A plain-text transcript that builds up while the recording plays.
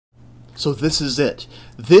So this is it.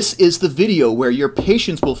 This is the video where your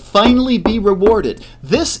patience will finally be rewarded.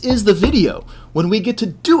 This is the video when we get to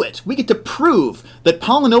do it. We get to prove that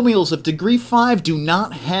polynomials of degree 5 do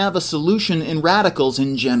not have a solution in radicals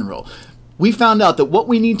in general. We found out that what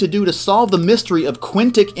we need to do to solve the mystery of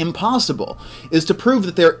quintic impossible is to prove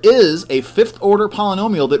that there is a fifth-order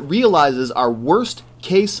polynomial that realizes our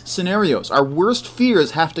worst-case scenarios. Our worst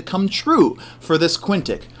fears have to come true for this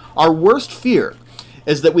quintic. Our worst fear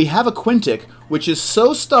is that we have a quintic which is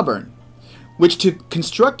so stubborn, which to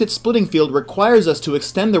construct its splitting field requires us to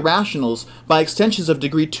extend the rationals by extensions of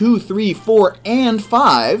degree 2, 3, 4, and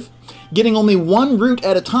 5, getting only one root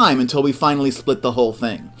at a time until we finally split the whole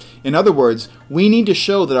thing. In other words, we need to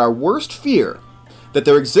show that our worst fear, that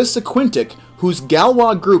there exists a quintic whose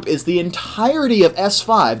Galois group is the entirety of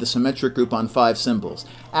S5, the symmetric group on 5 symbols,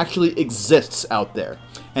 actually exists out there.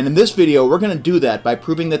 And in this video, we're going to do that by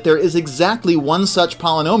proving that there is exactly one such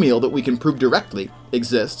polynomial that we can prove directly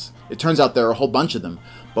exists. It turns out there are a whole bunch of them,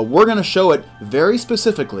 but we're going to show it very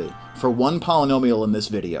specifically for one polynomial in this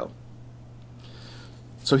video.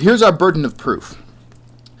 So here's our burden of proof.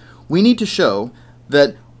 We need to show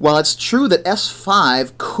that while it's true that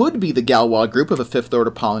S5 could be the Galois group of a fifth-order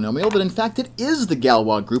polynomial, that in fact it is the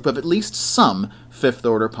Galois group of at least some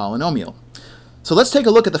fifth-order polynomial. So let's take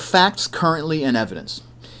a look at the facts currently in evidence.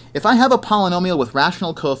 If I have a polynomial with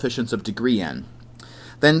rational coefficients of degree n,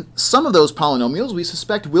 then some of those polynomials we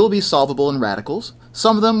suspect will be solvable in radicals,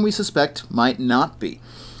 some of them we suspect might not be.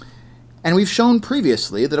 And we've shown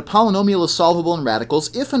previously that a polynomial is solvable in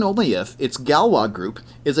radicals if and only if its Galois group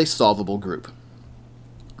is a solvable group.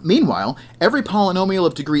 Meanwhile, every polynomial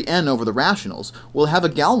of degree n over the rationals will have a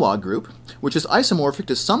Galois group which is isomorphic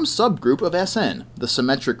to some subgroup of Sn, the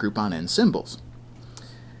symmetric group on n symbols.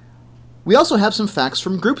 We also have some facts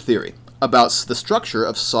from group theory about the structure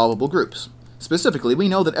of solvable groups. Specifically, we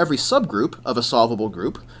know that every subgroup of a solvable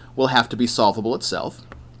group will have to be solvable itself.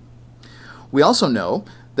 We also know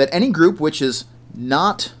that any group which is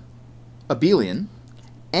not abelian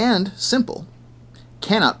and simple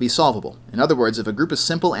cannot be solvable. In other words, if a group is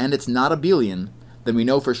simple and it's not abelian, then we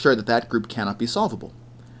know for sure that that group cannot be solvable.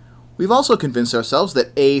 We've also convinced ourselves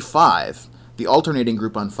that A5, the alternating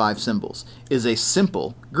group on 5 symbols, is a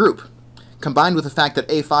simple group. Combined with the fact that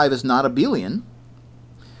A5 is not abelian,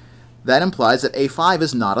 that implies that A5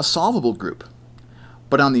 is not a solvable group.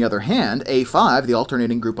 But on the other hand, A5, the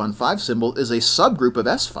alternating group on 5 symbol, is a subgroup of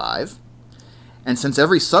S5, and since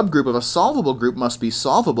every subgroup of a solvable group must be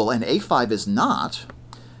solvable and A5 is not,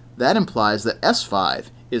 that implies that S5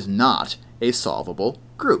 is not a solvable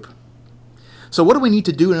group. So what do we need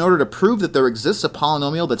to do in order to prove that there exists a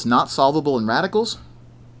polynomial that's not solvable in radicals?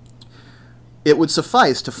 It would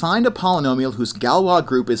suffice to find a polynomial whose Galois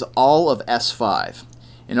group is all of S5.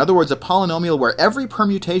 In other words, a polynomial where every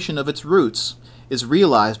permutation of its roots is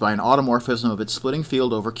realized by an automorphism of its splitting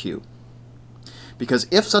field over Q. Because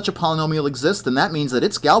if such a polynomial exists, then that means that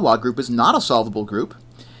its Galois group is not a solvable group,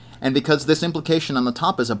 and because this implication on the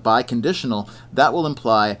top is a biconditional, that will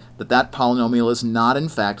imply that that polynomial is not in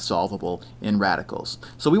fact solvable in radicals.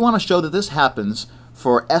 So we want to show that this happens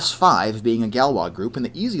for S5 being a Galois group, and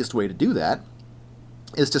the easiest way to do that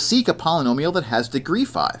is to seek a polynomial that has degree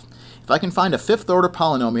 5. If I can find a fifth-order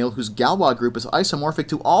polynomial whose Galois group is isomorphic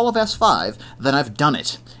to all of S5, then I've done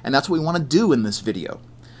it. And that's what we want to do in this video.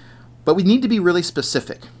 But we need to be really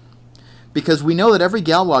specific, because we know that every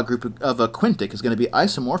Galois group of a quintic is going to be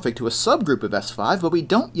isomorphic to a subgroup of S5, but we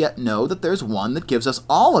don't yet know that there's one that gives us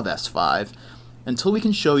all of S5 until we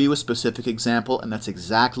can show you a specific example, and that's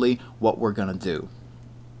exactly what we're going to do.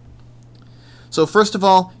 So first of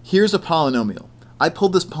all, here's a polynomial. I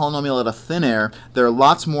pulled this polynomial out of thin air. There are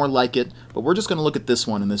lots more like it, but we're just going to look at this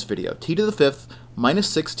one in this video. T to the 5th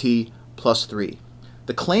minus 6t plus 3.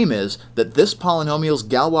 The claim is that this polynomial's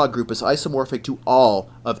Galois group is isomorphic to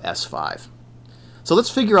all of S5. So let's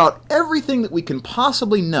figure out everything that we can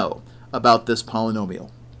possibly know about this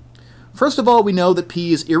polynomial. First of all, we know that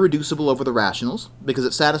P is irreducible over the rationals because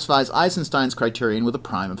it satisfies Eisenstein's criterion with a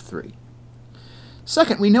prime of 3.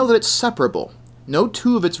 Second, we know that it's separable. No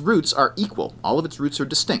two of its roots are equal. All of its roots are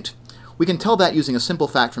distinct. We can tell that using a simple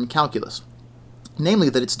fact from calculus, namely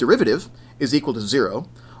that its derivative is equal to 0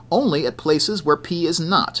 only at places where P is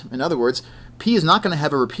not. In other words, P is not going to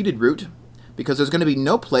have a repeated root because there's going to be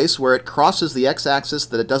no place where it crosses the x-axis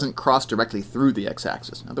that it doesn't cross directly through the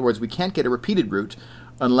x-axis. In other words, we can't get a repeated root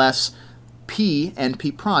unless P and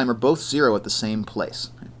P prime are both 0 at the same place.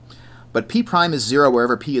 But P prime is 0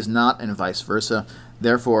 wherever P is not, and vice versa.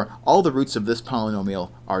 Therefore, all the roots of this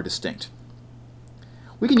polynomial are distinct.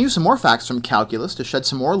 We can use some more facts from calculus to shed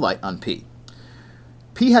some more light on P.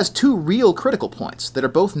 P has two real critical points that are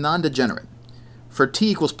both non-degenerate. For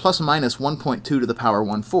t equals plus or minus 1.2 to the power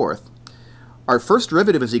 1/4, our first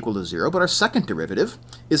derivative is equal to 0, but our second derivative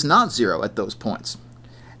is not 0 at those points.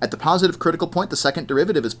 At the positive critical point, the second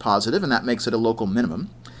derivative is positive, and that makes it a local minimum.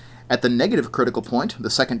 At the negative critical point, the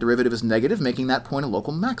second derivative is negative, making that point a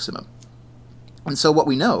local maximum. And so what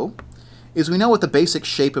we know is we know what the basic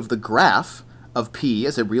shape of the graph of p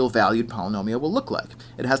as a real valued polynomial will look like.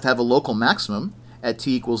 It has to have a local maximum at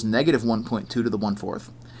t equals negative 1.2 to the 1/4,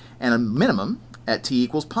 and a minimum at t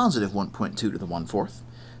equals positive 1.2 to the 1/4.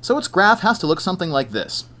 So its graph has to look something like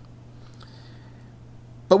this.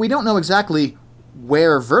 But we don't know exactly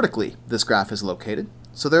where vertically this graph is located,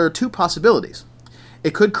 so there are two possibilities.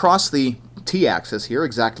 It could cross the t-axis here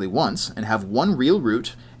exactly once and have one real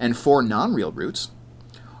root and four non-real roots,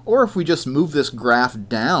 or if we just move this graph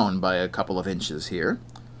down by a couple of inches here,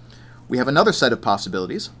 we have another set of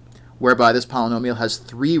possibilities whereby this polynomial has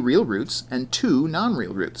three real roots and two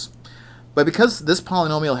non-real roots. But because this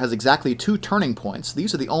polynomial has exactly two turning points,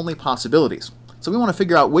 these are the only possibilities. So we want to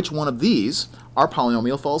figure out which one of these our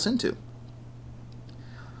polynomial falls into.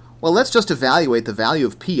 Well, let's just evaluate the value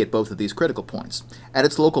of p at both of these critical points. At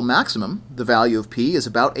its local maximum, the value of p is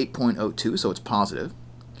about 8.02, so it's positive.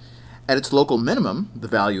 At its local minimum, the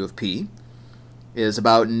value of p is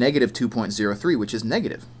about negative 2.03, which is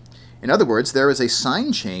negative. In other words, there is a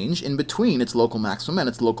sign change in between its local maximum and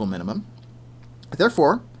its local minimum.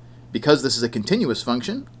 Therefore, because this is a continuous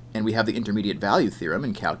function, and we have the intermediate value theorem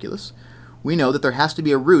in calculus, we know that there has to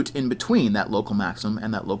be a root in between that local maximum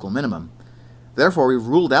and that local minimum. Therefore, we've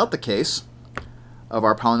ruled out the case of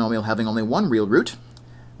our polynomial having only one real root.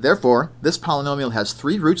 Therefore, this polynomial has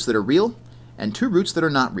three roots that are real and two roots that are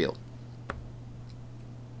not real.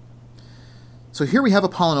 So here we have a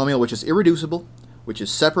polynomial which is irreducible, which is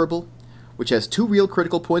separable, which has two real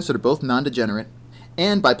critical points that are both non-degenerate,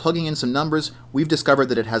 and by plugging in some numbers, we've discovered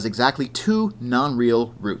that it has exactly two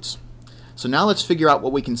non-real roots. So now let's figure out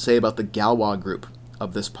what we can say about the Galois group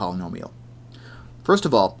of this polynomial. First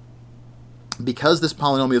of all, because this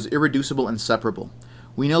polynomial is irreducible and separable,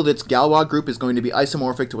 we know that its Galois group is going to be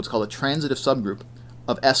isomorphic to what's called a transitive subgroup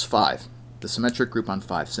of S5, the symmetric group on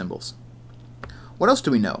 5 symbols. What else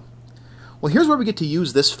do we know? Well, here's where we get to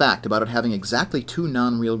use this fact about it having exactly two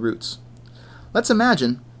non-real roots. Let's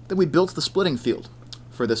imagine that we built the splitting field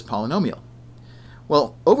for this polynomial.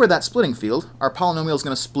 Well, over that splitting field, our polynomial is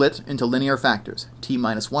going to split into linear factors, t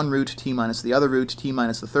minus one root, t minus the other root, t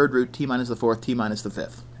minus the third root, t minus the fourth, t minus the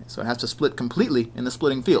fifth. So it has to split completely in the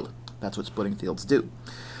splitting field. That's what splitting fields do.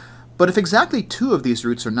 But if exactly two of these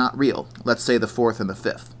roots are not real, let's say the fourth and the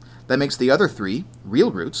fifth, that makes the other three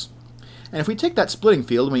real roots. And if we take that splitting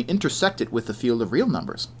field and we intersect it with the field of real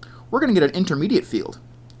numbers, we're going to get an intermediate field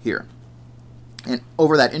here. And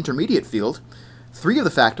over that intermediate field, three of the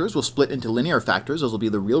factors will split into linear factors, those will be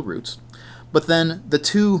the real roots, but then the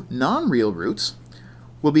two non-real roots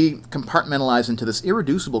will be compartmentalized into this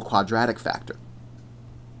irreducible quadratic factor.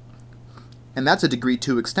 And that's a degree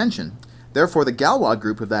 2 extension. Therefore, the Galois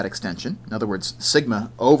group of that extension, in other words,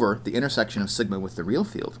 sigma over the intersection of sigma with the real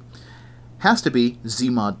field, has to be z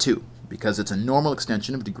mod 2. Because it's a normal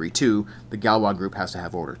extension of degree 2, the Galois group has to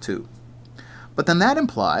have order 2. But then that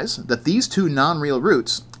implies that these two non-real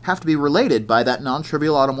roots have to be related by that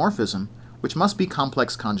non-trivial automorphism, which must be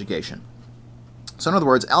complex conjugation. So in other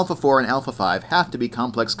words, alpha 4 and alpha 5 have to be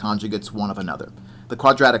complex conjugates one of another. The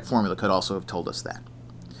quadratic formula could also have told us that.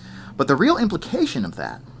 But the real implication of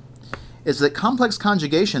that is that complex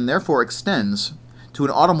conjugation therefore extends to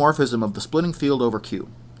an automorphism of the splitting field over Q.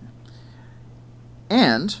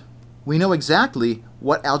 And we know exactly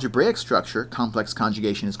what algebraic structure complex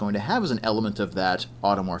conjugation is going to have as an element of that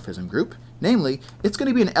automorphism group. Namely, it's going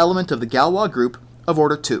to be an element of the Galois group of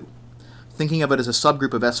order 2. Thinking of it as a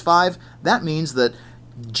subgroup of S5, that means that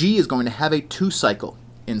G is going to have a 2 cycle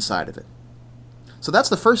inside of it. So that's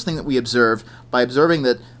the first thing that we observe by observing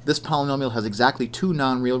that this polynomial has exactly two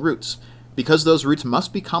non-real roots. Because those roots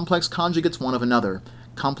must be complex conjugates one of another,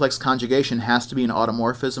 complex conjugation has to be an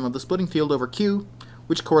automorphism of the splitting field over Q,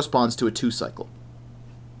 which corresponds to a 2 cycle.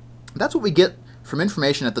 That's what we get from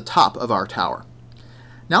information at the top of our tower.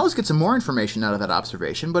 Now let's get some more information out of that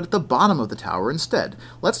observation, but at the bottom of the tower instead.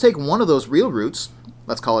 Let's take one of those real roots,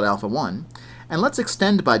 let's call it alpha 1, and let's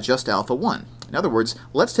extend by just alpha 1. In other words,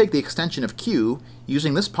 let's take the extension of Q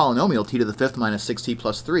using this polynomial t to the 5th minus 6t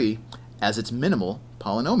plus 3 as its minimal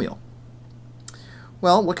polynomial.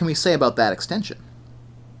 Well, what can we say about that extension?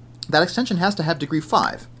 That extension has to have degree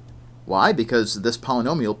 5. Why? Because this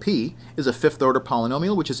polynomial p is a 5th order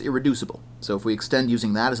polynomial which is irreducible. So if we extend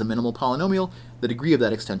using that as a minimal polynomial, the degree of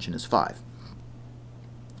that extension is 5.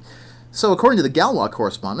 So according to the Galois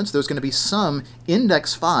correspondence, there's going to be some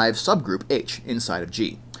index 5 subgroup H inside of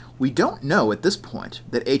G. We don't know at this point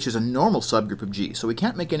that H is a normal subgroup of G, so we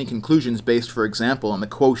can't make any conclusions based, for example, on the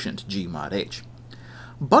quotient G mod H.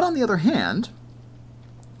 But on the other hand,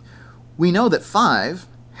 we know that 5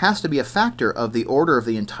 has to be a factor of the order of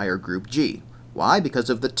the entire group G. Why? Because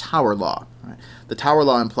of the Tower law. Right? The Tower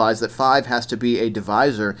law implies that 5 has to be a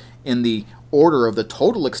divisor in the order of the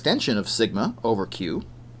total extension of sigma over Q.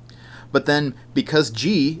 But then, because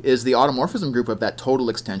G is the automorphism group of that total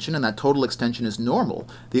extension, and that total extension is normal,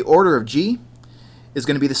 the order of G is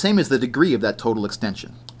going to be the same as the degree of that total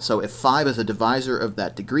extension. So if 5 is a divisor of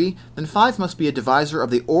that degree, then 5 must be a divisor of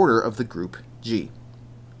the order of the group G.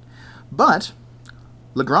 But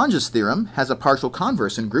Lagrange's theorem has a partial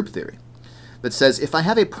converse in group theory that says if I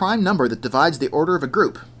have a prime number that divides the order of a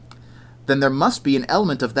group, then there must be an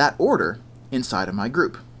element of that order inside of my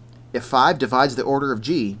group. If 5 divides the order of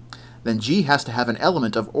G, then G has to have an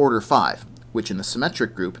element of order 5, which in the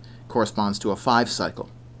symmetric group corresponds to a 5 cycle.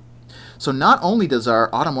 So not only does our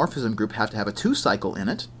automorphism group have to have a 2 cycle in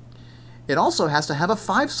it, it also has to have a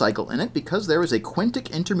 5 cycle in it because there is a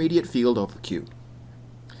quintic intermediate field over Q.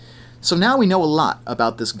 So now we know a lot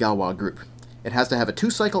about this Galois group. It has to have a 2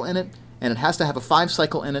 cycle in it, and it has to have a 5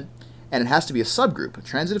 cycle in it, and it has to be a subgroup, a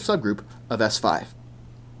transitive subgroup of S5.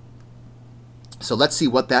 So let's see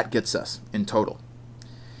what that gets us in total.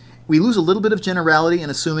 We lose a little bit of generality in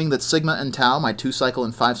assuming that sigma and tau, my 2 cycle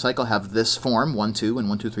and 5 cycle, have this form, 1, 2, and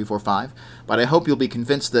 1, 2, 3, 4, 5, but I hope you'll be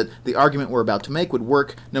convinced that the argument we're about to make would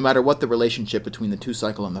work no matter what the relationship between the 2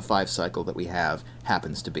 cycle and the 5 cycle that we have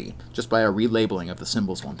happens to be, just by a relabeling of the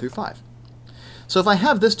symbols 1 through 5. So if I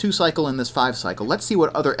have this 2 cycle and this 5 cycle, let's see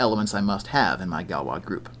what other elements I must have in my Galois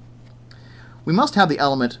group. We must have the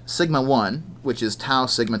element sigma 1, which is tau,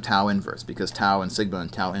 sigma, tau inverse, because tau and sigma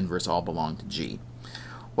and tau inverse all belong to G.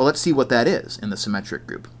 Well, let's see what that is in the symmetric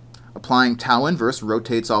group. Applying tau inverse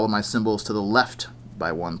rotates all of my symbols to the left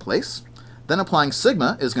by 1 place. Then applying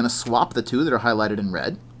sigma is going to swap the 2 that are highlighted in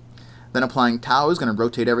red. Then applying tau is going to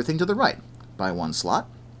rotate everything to the right by 1 slot.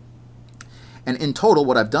 And in total,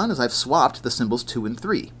 what I've done is I've swapped the symbols 2 and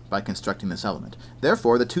 3 by constructing this element.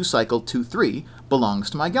 Therefore, the 2 cycle 2, 3 belongs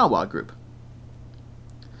to my Galois group.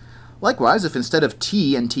 Likewise, if instead of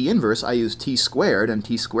t and t inverse I use t squared and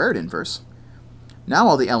t squared inverse, now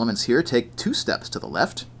all the elements here take 2 steps to the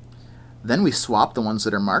left, then we swap the ones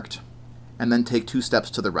that are marked, and then take 2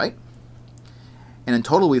 steps to the right, and in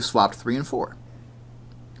total we've swapped 3 and 4.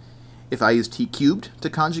 If I use t cubed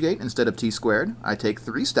to conjugate instead of t squared, I take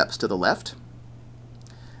 3 steps to the left,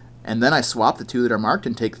 and then I swap the 2 that are marked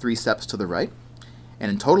and take 3 steps to the right,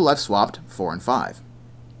 and in total I've swapped 4 and 5.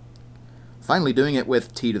 Finally, doing it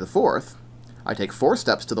with t to the 4th, I take 4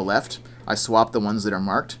 steps to the left, I swap the ones that are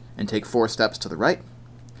marked, and take 4 steps to the right,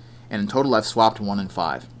 and in total I've swapped 1 and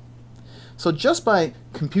 5. So just by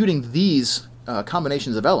computing these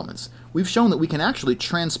combinations of elements, we've shown that we can actually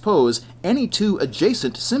transpose any 2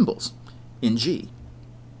 adjacent symbols in G.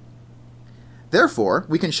 Therefore,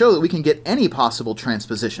 we can show that we can get any possible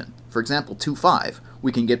transposition. For example, 2, 5,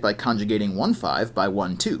 we can get by conjugating 1, 5 by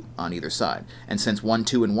 1, 2 on either side. And since 1,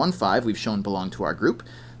 2, and 1, 5 we've shown belong to our group,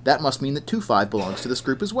 that must mean that 2, 5 belongs to this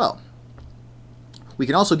group as well. We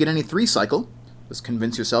can also get any 3 cycle. Just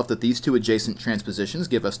convince yourself that these 2 adjacent transpositions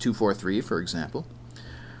give us 2, 4, 3, for example.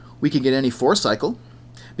 We can get any 4 cycle.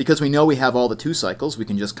 Because we know we have all the 2 cycles, we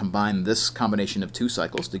can just combine this combination of 2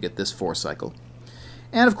 cycles to get this 4 cycle.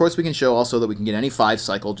 And of course we can show also that we can get any 5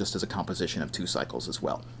 cycle just as a composition of 2 cycles as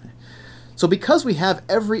well. So because we have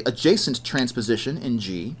every adjacent transposition in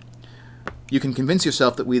G, you can convince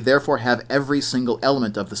yourself that we therefore have every single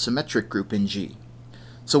element of the symmetric group in G.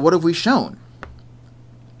 So what have we shown?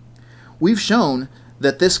 We've shown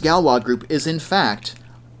that this Galois group is in fact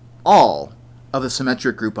all of the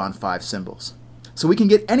symmetric group on 5 symbols. So we can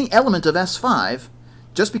get any element of S5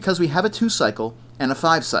 just because we have a 2 cycle and a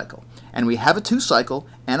 5 cycle. And we have a 2 cycle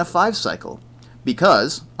and a 5 cycle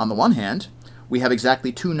because, on the one hand, we have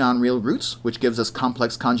exactly 2 non-real roots, which gives us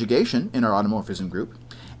complex conjugation in our automorphism group,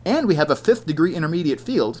 and we have a 5th degree intermediate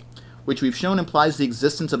field, which we've shown implies the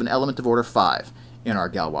existence of an element of order 5 in our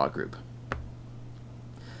Galois group.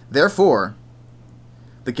 Therefore,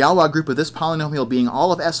 the Galois group of this polynomial being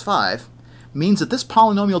all of S5 means that this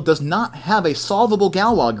polynomial does not have a solvable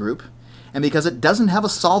Galois group, and because it doesn't have a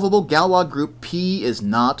solvable Galois group, P is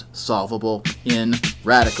not solvable in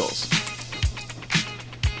radicals.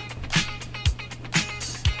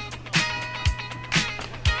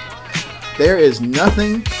 There is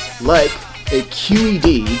nothing like a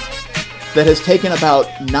QED that has taken about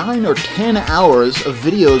 9 or 10 hours of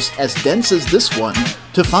videos as dense as this one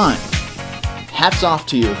to find. hats off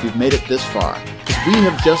to you if you've made it this far, because we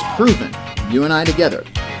have just proven, you and I together,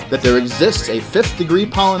 that there exists a fifth-degree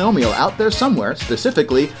polynomial out there somewhere,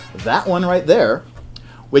 specifically that one right there,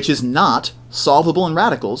 which is not solvable in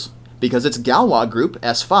radicals, because its Galois group,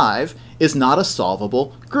 S5, is not a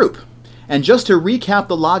solvable group. And just to recap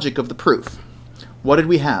the logic of the proof, what did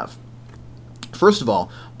we have? First of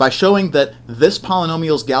all, by showing that this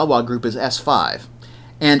polynomial's Galois group is S5,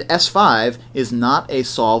 and S5 is not a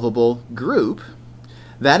solvable group,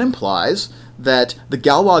 that implies that the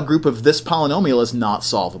Galois group of this polynomial is not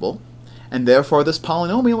solvable, and therefore this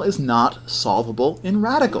polynomial is not solvable in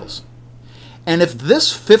radicals. And if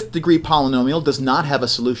this fifth-degree polynomial does not have a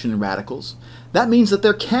solution in radicals, that means that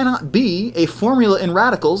there cannot be a formula in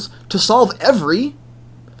radicals to solve every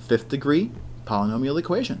fifth-degree polynomial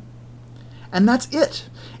equation. And that's it.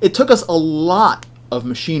 It took us a lot of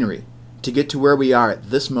machinery to get to where we are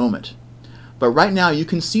at this moment. But right now you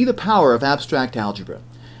can see the power of abstract algebra,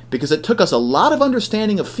 because it took us a lot of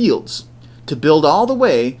understanding of fields to build all the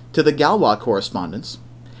way to the Galois correspondence.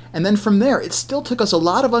 And then from there, it still took us a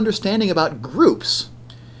lot of understanding about groups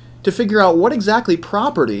to figure out what exactly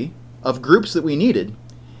property of groups that we needed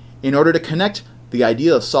in order to connect the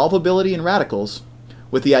idea of solvability in radicals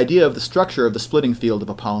with the idea of the structure of the splitting field of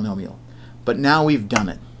a polynomial. But now we've done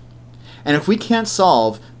it. And if we can't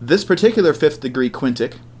solve this particular fifth-degree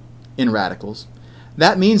quintic in radicals,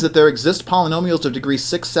 that means that there exist polynomials of degree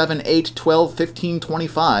 6, 7, 8, 12, 15,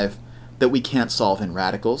 25 that we can't solve in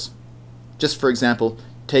radicals. Just for example,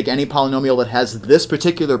 take any polynomial that has this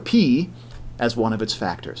particular p as one of its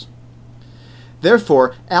factors.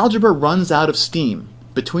 Therefore, algebra runs out of steam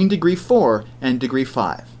between degree 4 and degree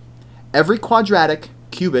 5. Every quadratic,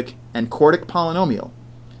 cubic, and quartic polynomial,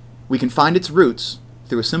 we can find its roots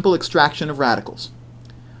through a simple extraction of radicals.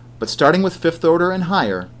 But starting with fifth order and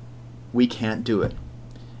higher, we can't do it.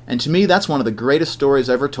 And to me, that's one of the greatest stories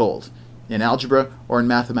ever told, in algebra or in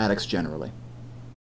mathematics generally.